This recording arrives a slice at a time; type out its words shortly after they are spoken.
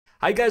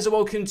Hi guys and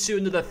welcome to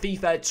another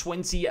FIFA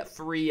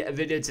 23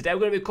 video. Today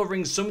we're going to be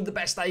covering some of the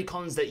best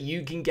icons that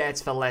you can get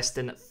for less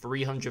than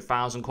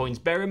 300,000 coins.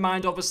 Bear in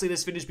mind, obviously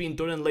this video is being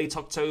done in late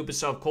October,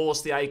 so of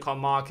course the icon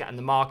market and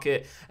the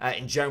market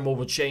in general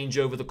will change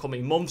over the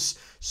coming months.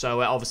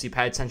 So obviously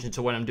pay attention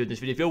to when I'm doing this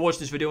video. If you're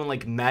watching this video in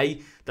like May,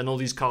 then all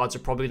these cards are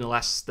probably in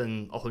less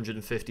than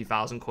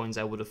 150,000 coins,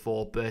 I would have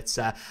thought. But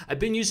I've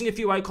been using a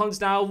few icons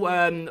now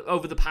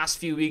over the past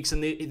few weeks,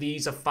 and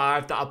these are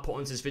 5 that I've put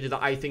into this video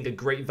that I think are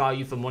great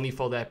value for money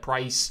for their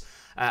price.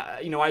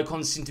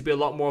 Icons seem to be a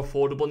lot more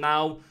affordable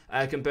now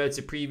compared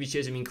to previous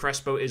years. I mean,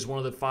 Crespo is one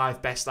of the 5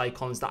 best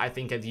icons that I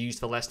think I've used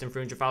for less than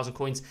 300,000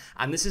 coins,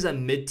 and this is a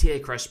mid-tier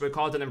Crespo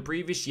card. And in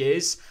previous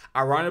years,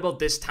 around about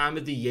this time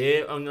of the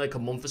year, only like a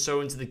month or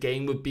so into the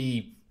game, would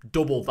be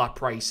double that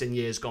price in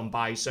years gone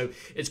by. So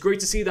it's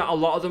great to see that a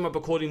lot of them are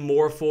becoming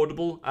more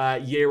affordable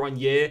year on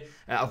year.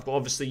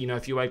 Obviously, a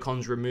few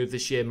icons removed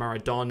this year: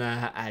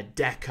 Maradona,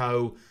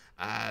 Deco,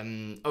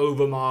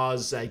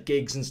 Overmars,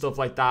 gigs and stuff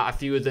like that. A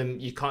few of them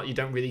you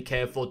don't really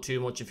care for too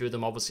much. A few of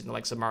them, obviously, the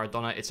likes of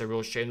Maradona, it's a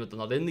real shame that they're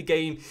not in the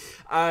game.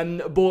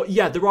 But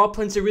yeah, there are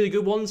plenty of really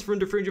good ones for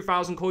under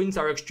 300,000 coins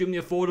that are extremely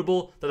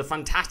affordable, that are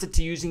fantastic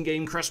to use in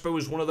game. Crespo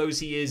is one of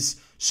those. He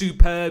is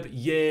superb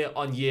year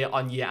on year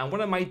on year. And what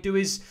I might do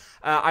is,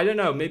 I don't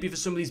know, maybe for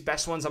some of these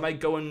best ones, I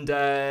might go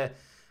and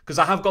because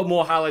I have got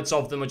more highlights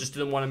of them, I just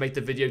didn't want to make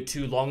the video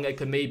too long. I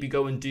could maybe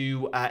go and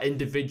do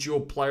individual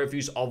player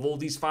reviews of all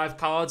these 5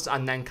 cards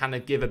and then kind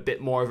of give a bit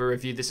more of a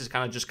review. This is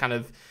just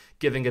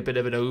giving a bit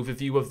of an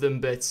overview of them.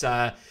 But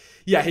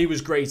yeah, he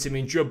was great. I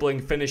mean,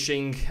 dribbling,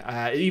 finishing,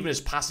 even his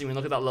passing. I mean,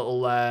 look at that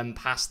little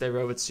pass there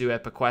over to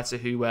Paqueta,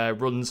 who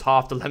runs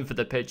half the length of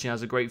the pitch and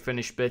has a great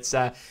finish. But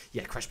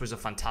yeah, Crespo's a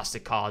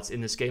fantastic card in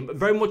this game.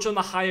 Very much on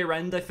the higher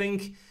end, I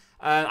think.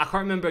 I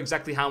can't remember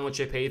exactly how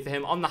much I paid for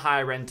him, on the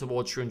higher end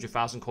towards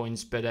 300,000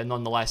 coins, but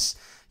nonetheless,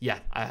 yeah,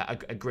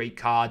 a great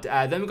card.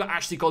 Then we've got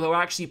Ashley Cole, who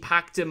I actually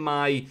packed in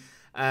my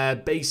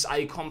base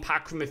icon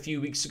pack from a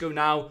few weeks ago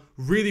now.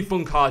 Really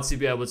fun card to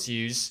be able to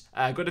use.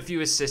 Got a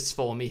few assists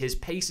for me. His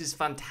pace is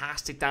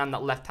fantastic down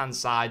that left-hand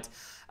side.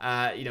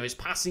 His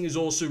passing is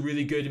also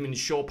really good. I mean, his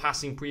short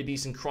passing, pretty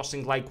decent.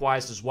 Crossing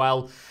likewise as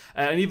well.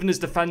 And even his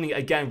defending,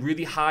 again,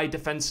 really high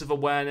defensive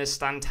awareness,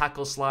 stand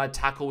tackle, slide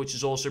tackle, which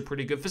is also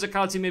pretty good.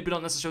 Physicality maybe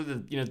not necessarily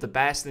the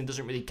best, and it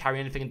doesn't really carry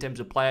anything in terms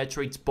of player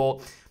traits,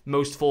 but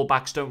most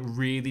fullbacks don't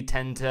really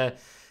tend to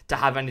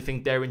have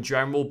anything there in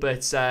general.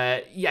 But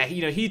yeah,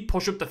 he'd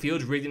push up the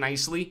field really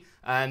nicely.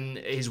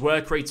 His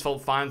work rates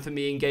felt fine for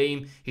me in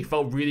game. He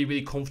felt really,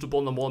 really comfortable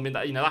in the ball. I mean,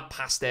 that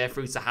pass there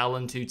through to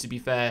Haaland, who, to be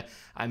fair,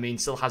 I mean,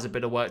 still has a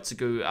bit of work to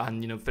go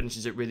and,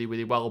 finishes it really,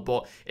 really well.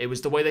 But it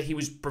was the way that he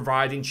was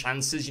providing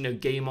chances,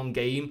 game on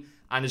game.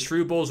 And his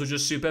through balls were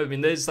just superb. I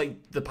mean, there's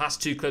like the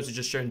past 2 clips are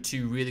just showing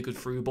 2 really good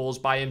through balls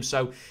by him.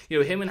 So,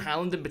 him and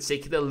Haaland in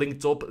particular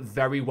linked up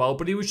very well.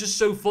 But it was just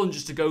so fun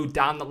just to go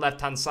down the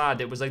left-hand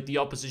side. It was like the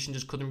opposition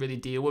just couldn't really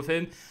deal with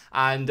him.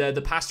 And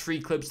the past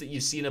 3 clips that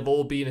you've seen have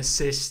all been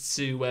assists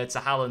to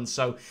Haaland.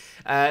 So,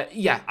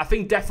 yeah, I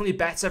think definitely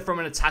better from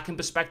an attacking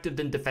perspective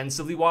than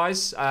defensively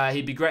wise.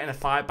 He'd be great in a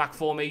 5-back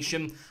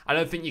formation. I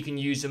don't think you can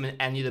use him in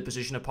any other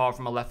position apart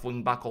from a left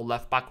wing back or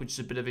left back, which is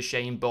a bit of a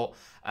shame. But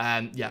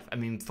yeah, I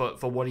mean,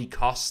 for what he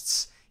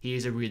costs, he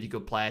is a really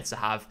good player to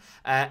have.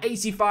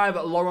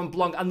 85, Laurent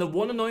Blanc. And the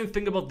one annoying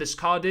thing about this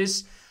card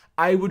is,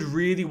 I would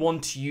really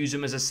want to use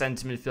him as a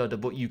centre midfielder,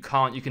 but you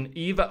can't. You can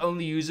either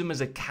only use him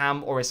as a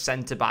cam or a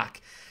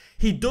centre-back.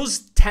 He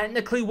does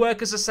technically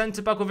work as a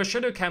centre-back. With a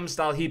shadow cam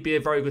style, he'd be a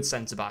very good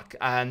centre-back.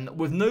 And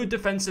with no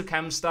defensive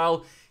cam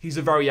style, he's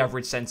a very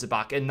average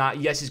centre-back. In that,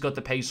 yes, he's got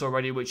the pace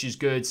already, which is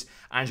good,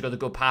 and he's got the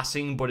good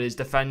passing, but his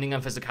defending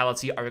and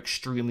physicality are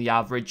extremely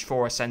average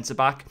for a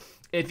centre-back.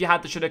 If you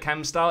had the shadow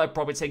cam style, it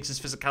probably takes his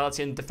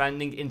physicality and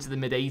defending into the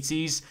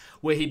mid-80s,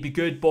 where he'd be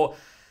good,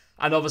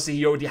 and obviously,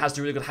 he already has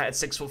the really good height at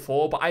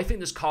 6'4", but I think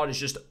this card is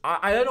just,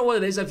 I don't know what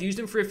it is. I've used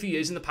him for a few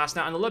years in the past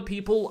now, and a lot of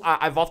people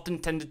I've often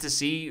tended to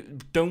see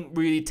don't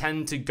really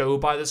tend to go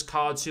by this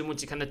card too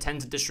much. You kind of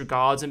tend to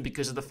disregard him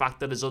because of the fact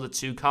that his other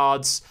 2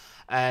 cards,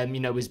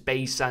 his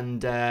base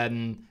and,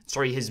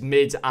 his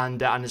mid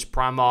and his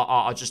prime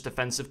are just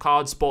defensive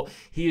cards, but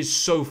he is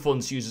so fun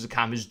to use as a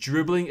cam. His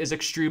dribbling is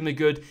extremely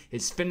good,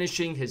 his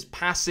finishing, his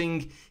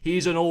passing,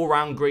 he's an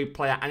all-round great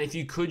player, and if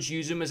you could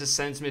use him as a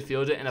centre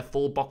midfielder in a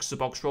full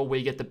box-to-box role where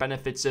you get the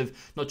benefits of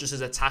not just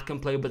his attacking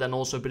play, but then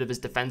also a bit of his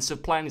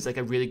defensive play, and he's like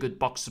a really good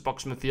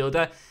box-to-box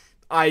midfielder,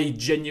 I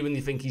genuinely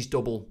think he's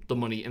double the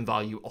money in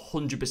value,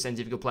 100% if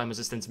you could play him as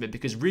a centre mid,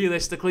 because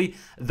realistically,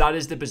 that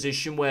is the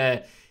position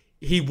where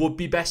he would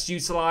be best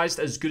utilised.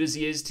 As good as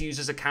he is to use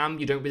as a cam,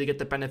 you don't really get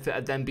the benefit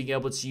of them being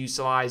able to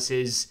utilise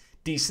his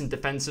decent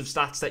defensive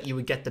stats that you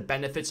would get the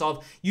benefits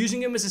of.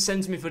 Using him as a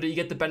centre midfielder, you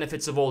get the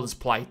benefits of all his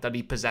play that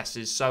he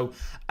possesses. So,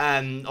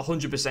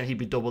 100% he'd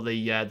be double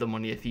the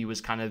money if he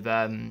was kind of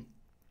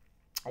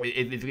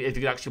if you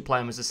could actually play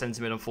him as a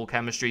centre mid on full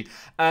chemistry.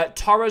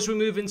 Torres we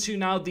move into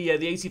now, the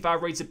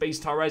 85 rated base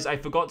Torres. I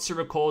forgot to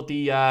record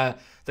the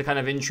the kind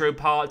of intro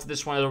part to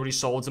this one. I'd already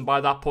sold him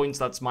by that point,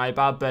 so that's my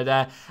bad.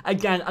 But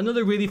again,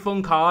 another really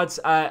fun card.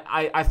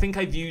 I think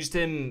I've used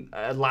him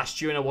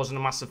last year and I wasn't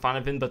a massive fan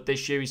of him, but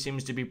this year he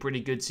seems to be pretty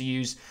good to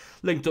use.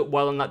 Linked up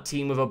well on that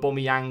team with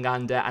Aubameyang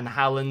and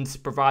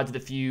Haaland. Provided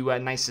a few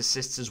nice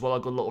assists as well. A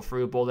good little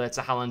through ball there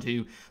to Haaland,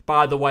 who,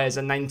 by the way, has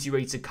a 90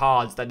 rated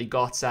card that he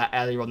got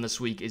earlier on this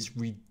week. Is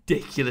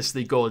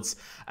ridiculously good.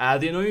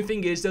 The annoying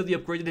thing is, though, they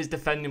upgraded his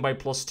defending by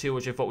 +2,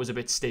 which I thought was a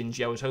bit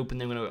stingy. I was hoping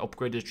they were going to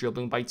upgrade his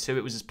dribbling by 2.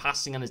 It was his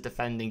passing and his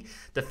defending.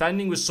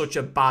 Defending was such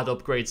a bad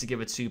upgrade to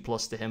give a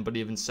 2+ to him, but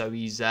even so,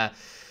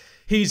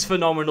 he's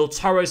phenomenal.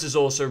 Torres is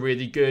also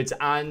really good.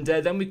 And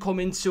then we come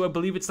into, I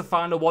believe it's the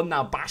final one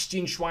now,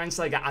 Bastian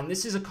Schweinsteiger. And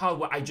this is a card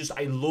where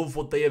I love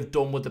what they have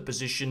done with the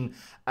position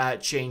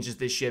changes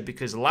this year.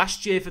 Because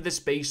last year for this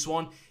base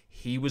one,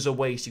 he was a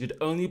waste. You could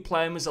only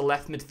play him as a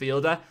left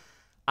midfielder.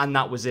 And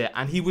that was it.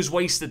 And he was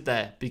wasted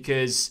there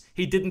because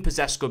he didn't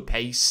possess good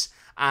pace.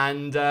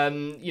 And,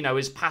 you know,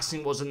 his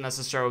passing wasn't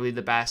necessarily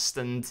the best.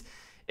 And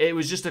it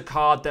was just a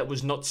card that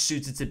was not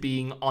suited to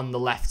being on the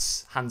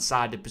left-hand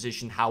sided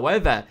position.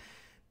 However,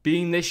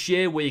 being this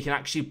year where you can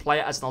actually play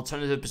it as an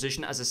alternative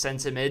position as a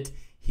centre mid,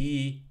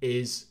 he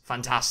is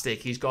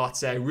fantastic. He's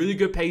got a really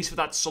good pace for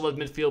that solid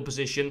midfield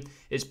position.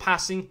 His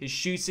passing, his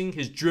shooting,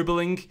 his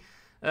dribbling,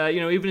 you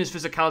know, even his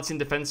physicality and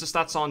defensive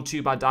stats aren't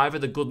too bad either.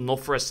 They're good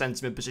enough for a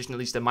centre mid position, at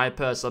least in my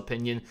personal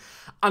opinion.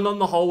 And on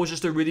the whole, was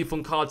just a really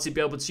fun card to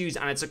be able to use.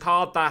 And it's a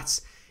card that,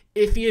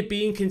 if he had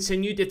been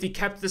continued, if he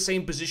kept the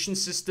same position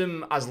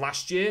system as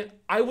last year,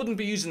 I wouldn't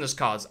be using this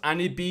card.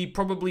 And he'd be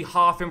probably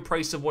half in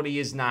price of what he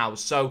is now.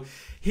 So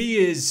he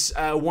is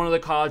one of the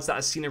cards that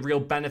has seen a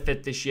real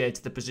benefit this year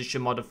to the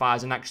position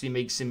modifiers and actually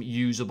makes him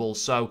usable.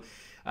 So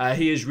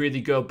he is really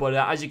good. But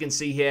as you can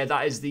see here,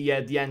 that is the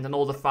end and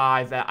all the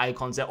 5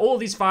 icons there. All of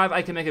these 5,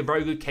 I can make a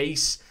very good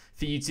case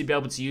for you to be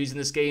able to use in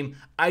this game.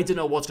 I don't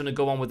know what's going to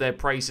go on with their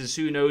prices.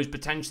 Who knows?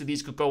 Potentially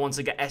these could go on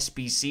to get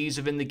SBCs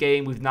within the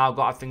game. We've now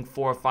got, I think,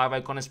 4 or 5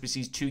 icon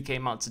SBCs. 2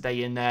 came out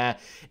today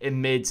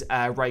in mid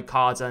right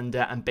cards and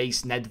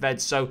base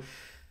Nedved. So,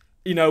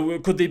 you know,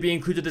 could they be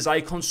included as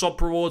icon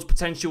swap rewards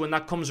potentially when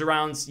that comes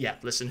around? Yeah,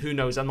 listen, who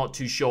knows? I'm not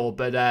too sure.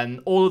 But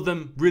all of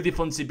them really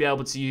fun to be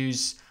able to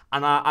use.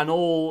 And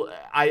all,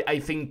 I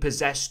think,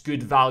 possess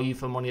good value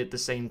for money at the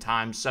same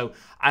time. So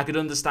I could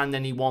understand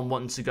anyone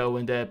wanting to go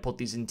and put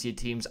these into your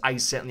teams. I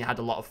certainly had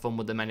a lot of fun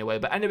with them anyway.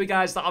 But anyway,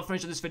 guys, that'll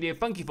finish this video.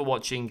 Thank you for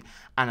watching,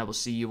 and I will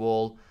see you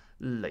all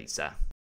later.